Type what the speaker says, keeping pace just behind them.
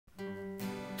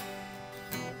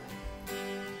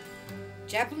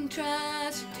Chaplain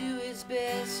tries to do his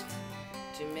best.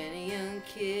 Too many young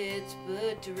kids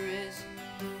put to rest.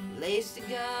 Lays to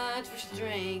God for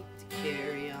strength to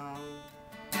carry on.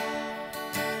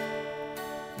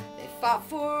 They fought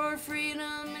for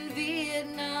freedom in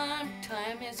Vietnam.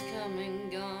 Time has come and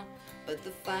gone, but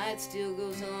the fight still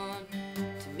goes on.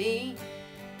 To me,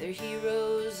 they're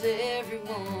heroes,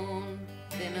 everyone.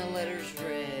 Then a letter's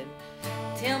read.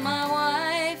 Tell my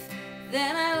wife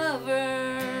that I love her,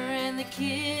 and the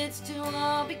kids to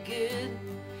all be good.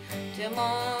 Tell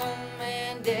Mom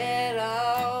and Dad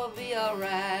I'll be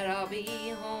alright, I'll be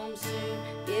home soon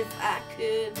if I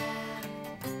could.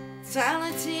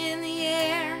 Silence in the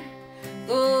air,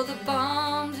 though the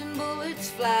bombs and bullets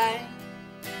fly.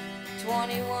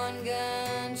 21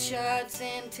 gunshots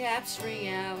and taps ring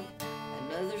out.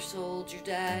 Another soldier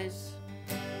dies.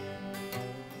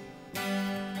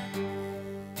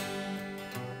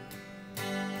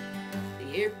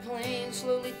 The airplane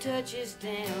slowly touches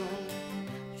down.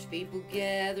 There's people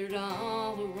gathered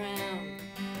all around,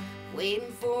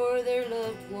 waiting for their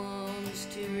loved ones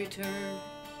to return.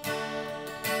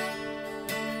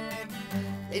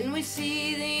 Then we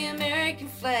see the American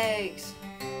flags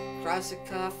across the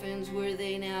coffins where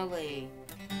they now lay.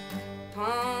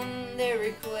 Upon their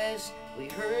request, we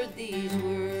heard these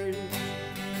words.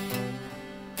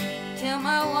 Tell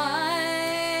my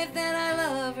wife that I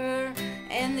love her,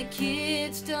 and the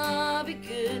kids to all be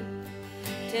good.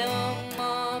 Tell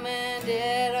Mom and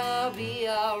Dad I'll be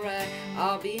alright,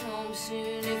 I'll be home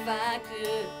soon if I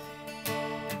could.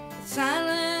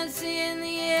 Silence in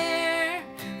the air,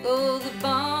 though the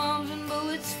bombs and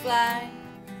bullets fly.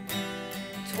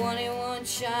 21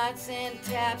 shots and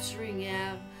taps ring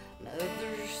out.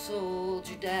 Another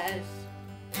soldier dies.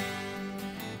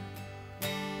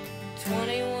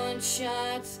 21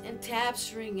 shots and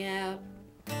taps ring out.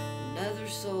 Another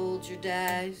soldier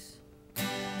dies.